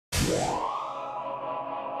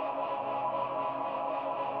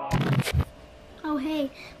Oh hey,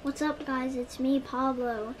 what's up guys, it's me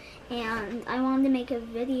Pablo, and I wanted to make a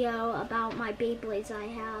video about my Beyblades I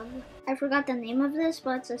have. I forgot the name of this,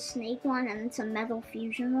 but it's a snake one and it's a metal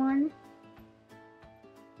fusion one.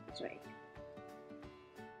 That's right.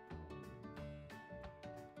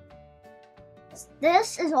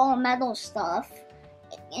 This is all metal stuff,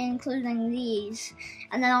 including these,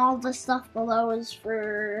 and then all the stuff below is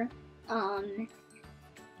for, I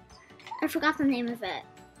forgot the name of it.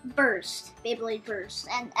 Burst, Beyblade Burst,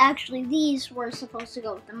 and actually these were supposed to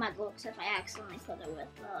go with the metal, except I accidentally put it with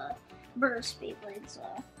Burst Beyblade, so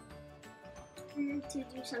I had to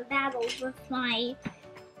do some battles with my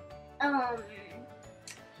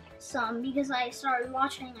son, because I started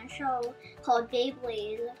watching a show called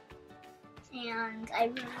Beyblade, and I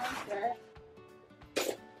really liked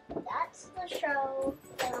it. That's the show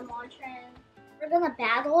that I'm watching. We're gonna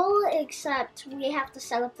battle, except we have to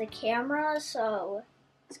set up the camera, so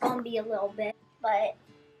it's gonna be a little bit, but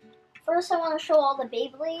first I want to show all the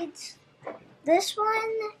Beyblades. This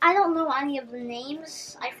one, I don't know any of the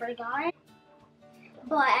names, I forgot,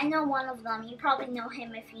 but I know one of them. You probably know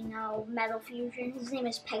him if you know Metal Fusion. His name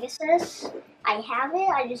is Pegasus. I have it,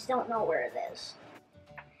 I just don't know where it is.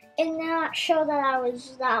 In that show that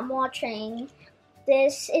I'm watching,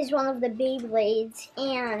 this is one of the Beyblades,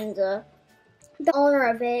 and the owner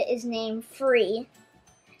of it is named Free.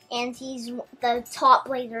 And he's the top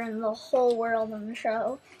blader in the whole world in the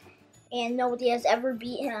show. And nobody has ever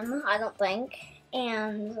beat him, I don't think.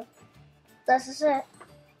 And this is it.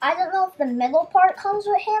 I don't know if the middle part comes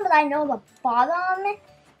with him, but I know the bottom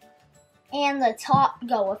and the top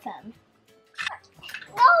go with him.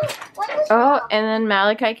 No! Oh, and then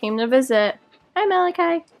Malachi came to visit. Hi,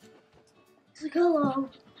 Malachi. It's like, hello.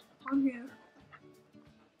 I'm here.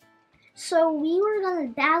 So we were gonna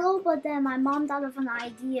battle, but then my mom thought of an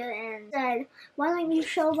idea and said, why don't you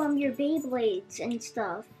show them your Beyblades and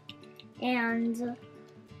stuff? And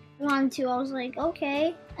I wanted to, I was like,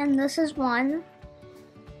 okay. And this is one.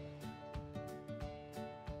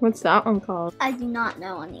 What's that one called? I do not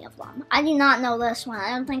know any of them. I do not know this one.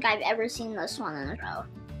 I don't think I've ever seen this one in a show.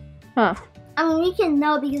 Huh. I mean, we can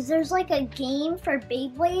know because there's like a game for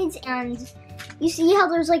Beyblades, and you see how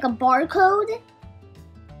there's like a barcode?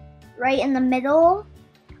 Right in the middle.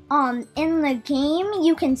 In the game,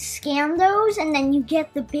 you can scan those and then you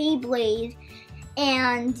get the Beyblade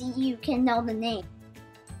and you can know the name.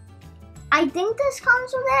 I think this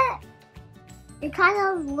comes with it. It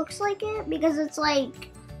kind of looks like it because it's like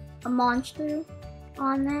a monster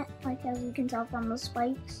on it, like as you can tell from the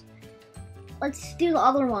spikes. Let's do the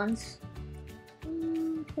other ones.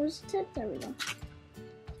 Where's the tip? There we go.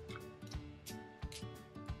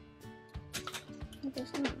 What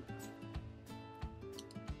is that?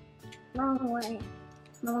 Wrong way.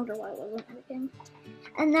 No wonder why it wasn't working.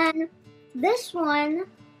 And then this one,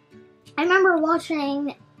 I remember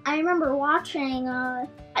watching a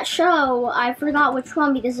show. I forgot which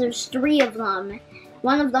one because there's 3 of them.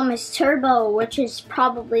 One of them is Turbo, which is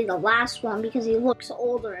probably the last one because he looks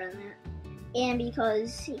older in it, and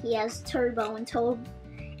because he has Turbo and Toad.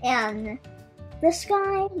 And this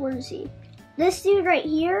guy, where is he? This dude right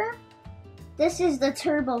here. This is the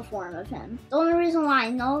turbo form of him. The only reason why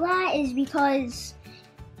I know that is because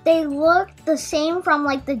they look the same from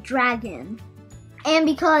like the dragon. And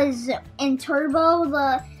because in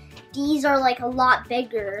turbo, these are like a lot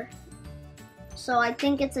bigger. So I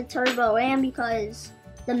think it's a turbo, and because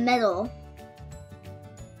the middle.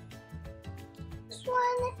 This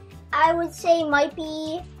one, I would say might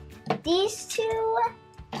be, these 2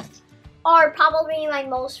 are probably my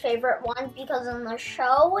most favorite ones because in the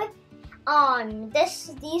show,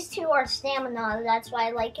 these 2 are stamina, that's why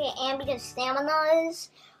I like it, and because staminas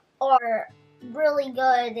are really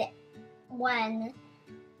good when,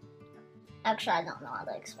 actually I don't know how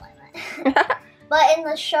to explain it. But in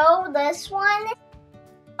the show, this one,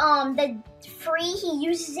 the Free, he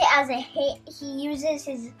uses it as he uses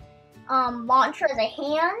his launcher as a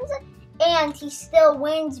hand, and he still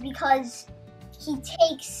wins because he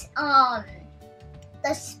takes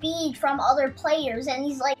the speed from other players, and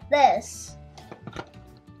he's like this.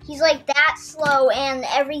 He's like that slow, and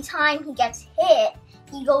every time he gets hit,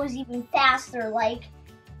 he goes even faster. Like,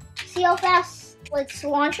 see how fast? Let's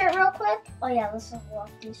launch it real quick. Oh yeah, this is a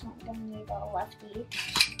lefty, so I'm gonna need a lefty.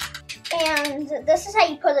 And this is how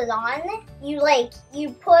you put it on. You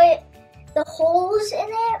put the holes in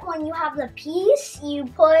it when you have the piece. You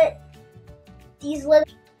put these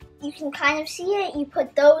little, you can kind of see it, you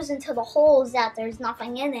put those into the holes that there's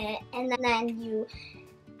nothing in it, and then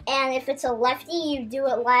and if it's a lefty, you do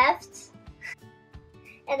it left,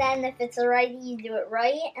 And then if it's a righty, you do it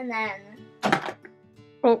right, and then...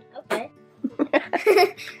 Oh. Okay.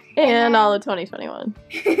 And all of 2021.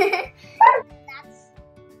 That's...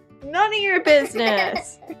 None of your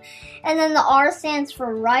business. And then the R stands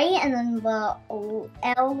for right, and then the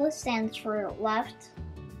L stands for left.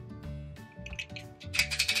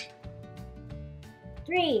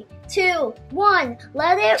 3, 2, 1,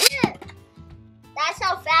 let it rip! That's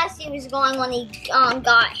how fast he was going when he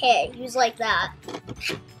got hit. He was like that.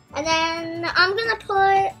 And then I'm gonna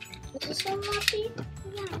put... Is this one lucky?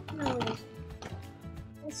 Yeah, no.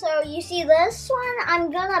 And so you see this one?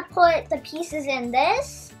 I'm gonna put the pieces in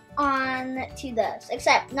this on to this,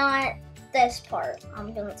 except not this part.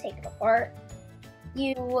 I'm gonna take it apart.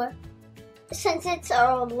 Since it's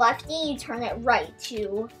a lefty, you turn it right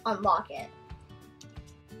to unlock it.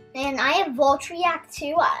 And I have Voltriac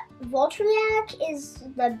too. Voltriac is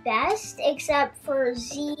the best, except for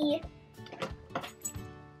Z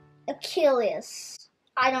Achilles.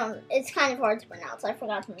 It's kind of hard to pronounce. I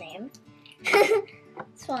forgot the name.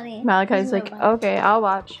 It's funny. Malachi's like, okay, I'll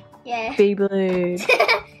watch. Yeah. Beyblade.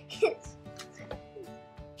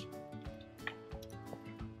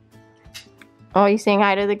 Oh, you saying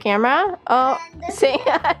hi to the camera? Oh, saying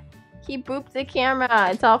hi. He booped the camera.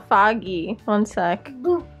 It's all foggy. One sec.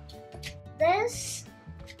 Boop. This,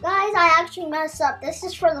 guys, I actually messed up. This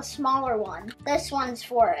is for the smaller one. This one's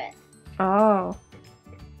for it. Oh.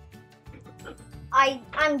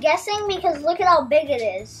 I'm guessing because look at how big it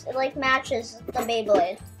is. It like matches the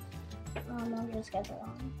Beyblade. I'll just get it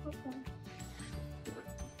wrong.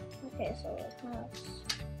 Okay, so it's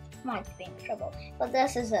might be in trouble. But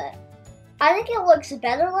this is it. I think it looks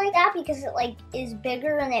better like that because it like is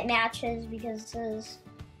bigger and it matches because it is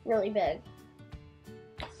really big.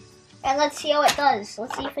 And let's see how it does.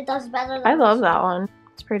 Let's see if it does better than I love that one.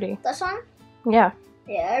 It's pretty. This one? Yeah.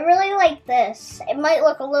 Yeah, I really like this. It might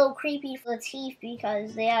look a little creepy for the teeth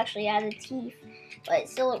because they actually added teeth, but it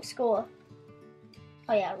still looks cool.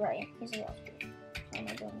 Oh yeah, right. He's a lefty. Why am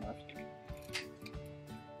I doing lefty?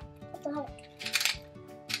 What the heck?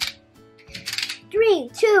 3,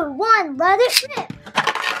 2, 1, let it rip!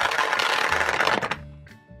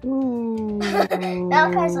 Ooh.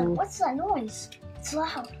 Malachi's like, what's that noise? It's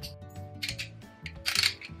loud.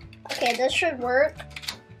 Okay, this should work.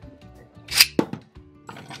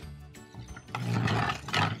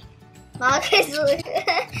 Malachi's like...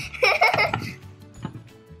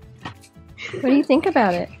 What do you think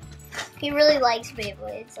about it? He really likes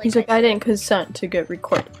Beyblades. He's like, I didn't consent to get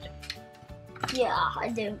recorded. Yeah, I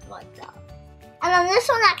do like that. And then this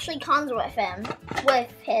one actually comes with him. I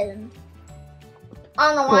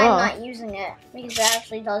don't know why I'm not using it, because it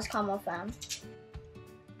actually does come with him.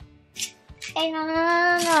 Hey, no,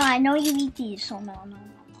 I know you eat these, so no.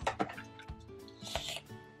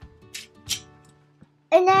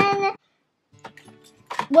 And then,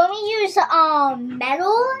 when we use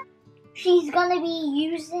metal, she's gonna be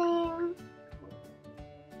using...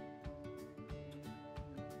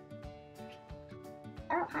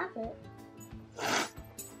 I don't have it.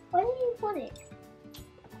 Where did you put it?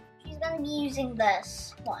 She's gonna be using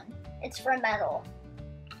this one. It's for metal.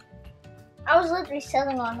 I was literally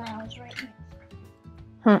sitting on that. I was right here.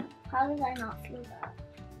 How did I not feel that?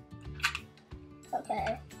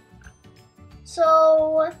 Okay.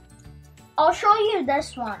 So, I'll show you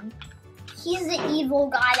this one. He's the evil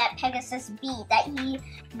guy that Pegasus beat. That he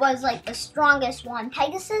was like the strongest one.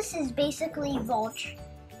 Pegasus is basically Voltriac.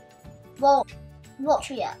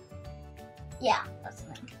 Yeah, that's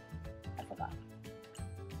the name. I forgot.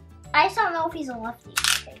 I just don't know if he's a lefty.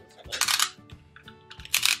 Okay, he's okay.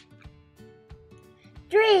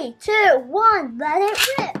 3, 2, 1, let it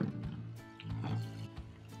rip!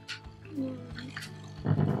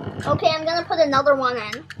 Okay, I'm gonna put another one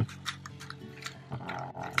in.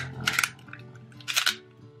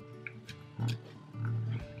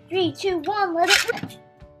 Three, two, one, let it rip!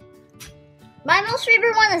 My most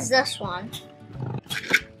favorite one is this one.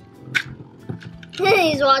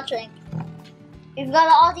 He's watching. We've got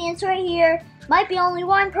an audience right here. Might be only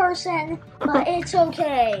one person, but it's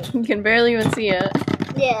okay. You can barely even see it.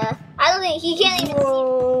 Yeah, I don't think he can't even see.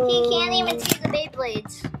 He can't even see the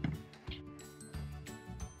Beyblades.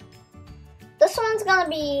 This one's gonna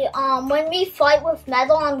be when we fight with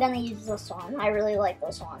metal. I'm gonna use this one. I really like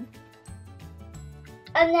this one.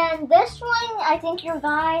 And then this one, I think you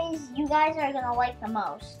guys are gonna like the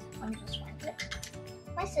most. Let me just find it.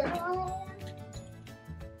 Am I sitting on it again?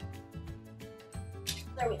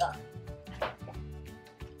 There we go.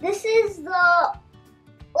 This is the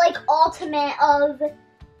ultimate of.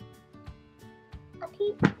 I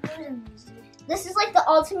keep losing these. This is like the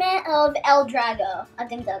ultimate of El Drago. I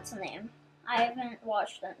think that's the name. I haven't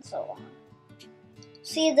watched it in so long.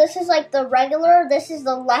 See, this is like the regular. This is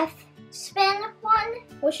the left spin one,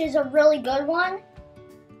 which is a really good one.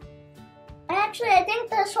 Actually, I think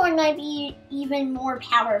this one might be even more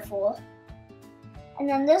powerful. And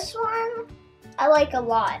then this one, I like a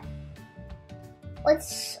lot.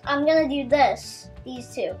 I'm gonna do these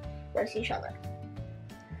two versus each other.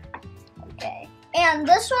 Okay. And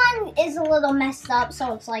this one is a little messed up,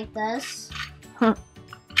 so it's like this. Huh.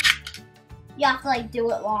 You have to like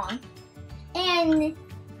do it long. And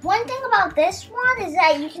one thing about this one is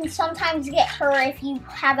that you can sometimes get hurt if you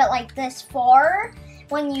have it like this far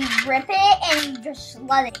when you grip it and you just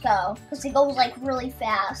let it go, because it goes like really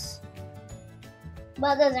fast.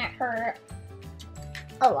 But it doesn't hurt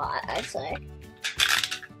a lot, I'd say.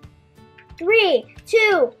 3,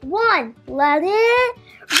 2, 1, let it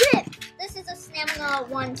rip. This is a stamina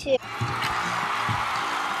one too.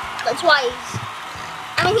 That's why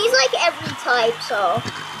he's like every type, so.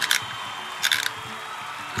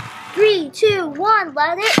 3, 2, 1,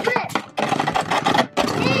 let it rip.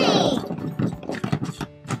 Hey!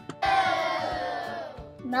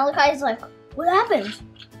 Malachi's like, what happened?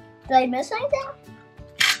 Did I miss anything?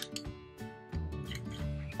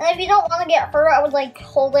 And if you don't want to get hurt, I would like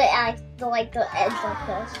hold it at the edge like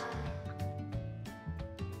this.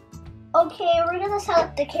 Okay, we're gonna set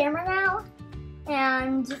up the camera now,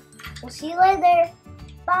 and we'll see you later.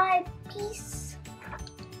 Bye, peace.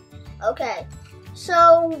 Okay,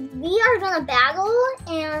 so we are gonna battle,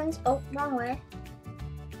 and oh, wrong way.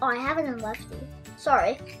 Oh, I have it in lefty.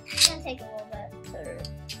 Sorry, it's gonna take a little bit.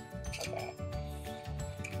 Okay,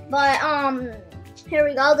 but here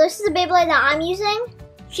we go. This is the Beyblade that I'm using.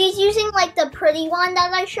 She's using like the pretty one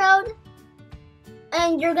that I showed.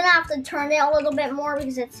 And you're gonna have to turn it a little bit more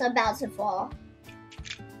because it's about to fall.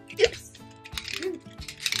 Oops.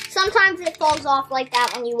 Sometimes it falls off like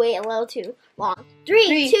that when you wait a little too long.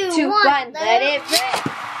 3, 2, 1, let it rip.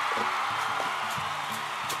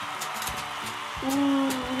 Ooh,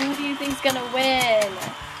 who do you think's gonna win?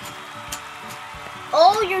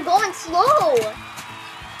 Oh, you're going slow.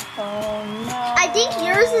 Oh no. I think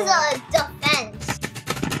yours is a defense.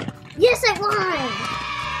 Yes, I won.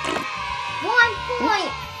 1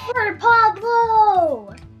 point for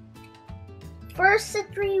Pablo. First to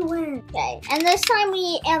 3 wins. Okay, and last time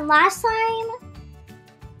we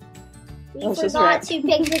forgot to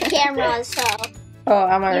pick the camera, so oh,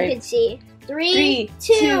 I'm already. You can see. 3,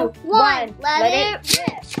 2, 1, let it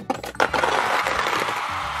rip.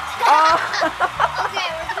 Oh. Okay,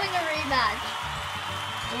 we're doing a rematch.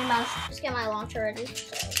 Just get my launcher ready.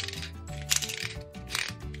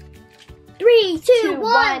 3, 2,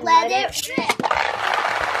 1, let it rip.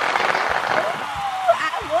 I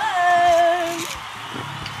won.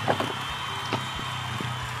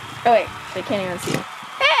 Oh wait, they can't even see.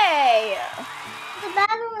 Hey! The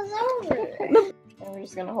battle is over. And we're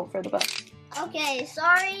just gonna hope for the best. Okay,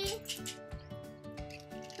 sorry.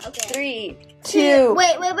 Okay. 3, 2.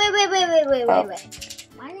 Wait. Why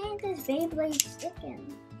ain't this Beyblade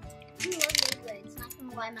sticking? You love Beyblades, not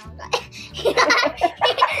gonna lie, Malachi.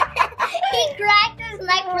 He cracked his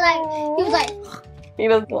neck for like, he was like. He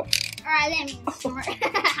does. Alright, that means smart.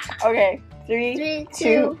 Okay, 3,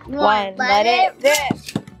 2, 1, let it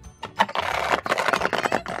rip.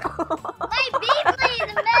 My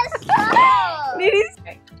Beyblade messed up.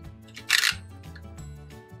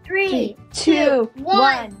 3, 2,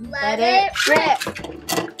 1, let it rip.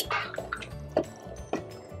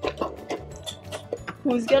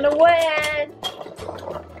 Who's gonna win?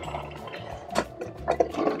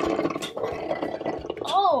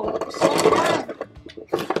 Oh, so done.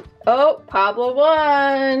 Oh, Pablo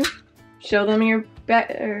won. Show them your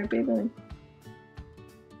Beyblade.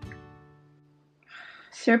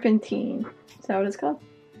 Serpentine. Is that what it's called?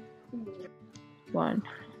 1.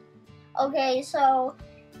 Okay, so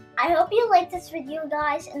I hope you liked this video,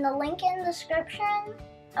 guys. In the link in the description,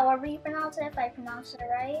 however you pronounce it, if I pronounce it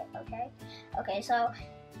right, okay, so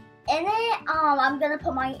in it, I'm gonna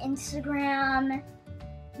put my Instagram,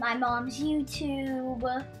 my mom's YouTube,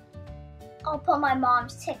 I'll put my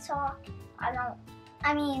mom's TikTok.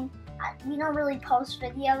 We don't really post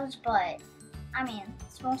videos, but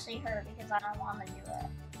it's mostly her because I don't want to do it.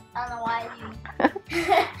 I don't know why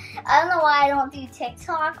I don't know why I don't do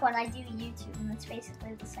TikTok when I do YouTube, and it's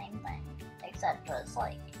basically the same thing, except it's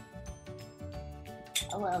like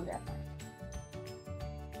a little different.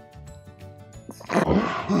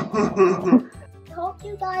 I hope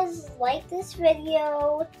you guys like this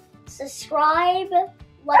video. Subscribe,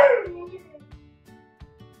 like,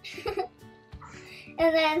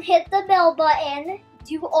 and then hit the bell button.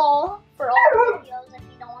 Do all for all the videos if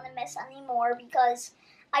you don't want to miss any more, because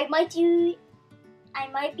I might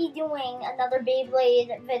be doing another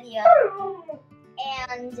Beyblade video.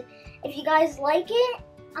 And if you guys like it,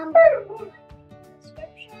 I'm gonna put in the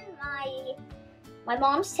description my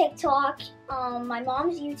mom's TikTok, my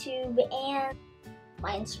mom's YouTube, and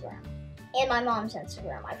my Instagram. And my mom's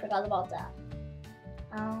Instagram. I forgot about that.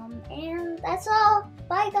 And that's all.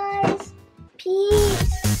 Bye guys.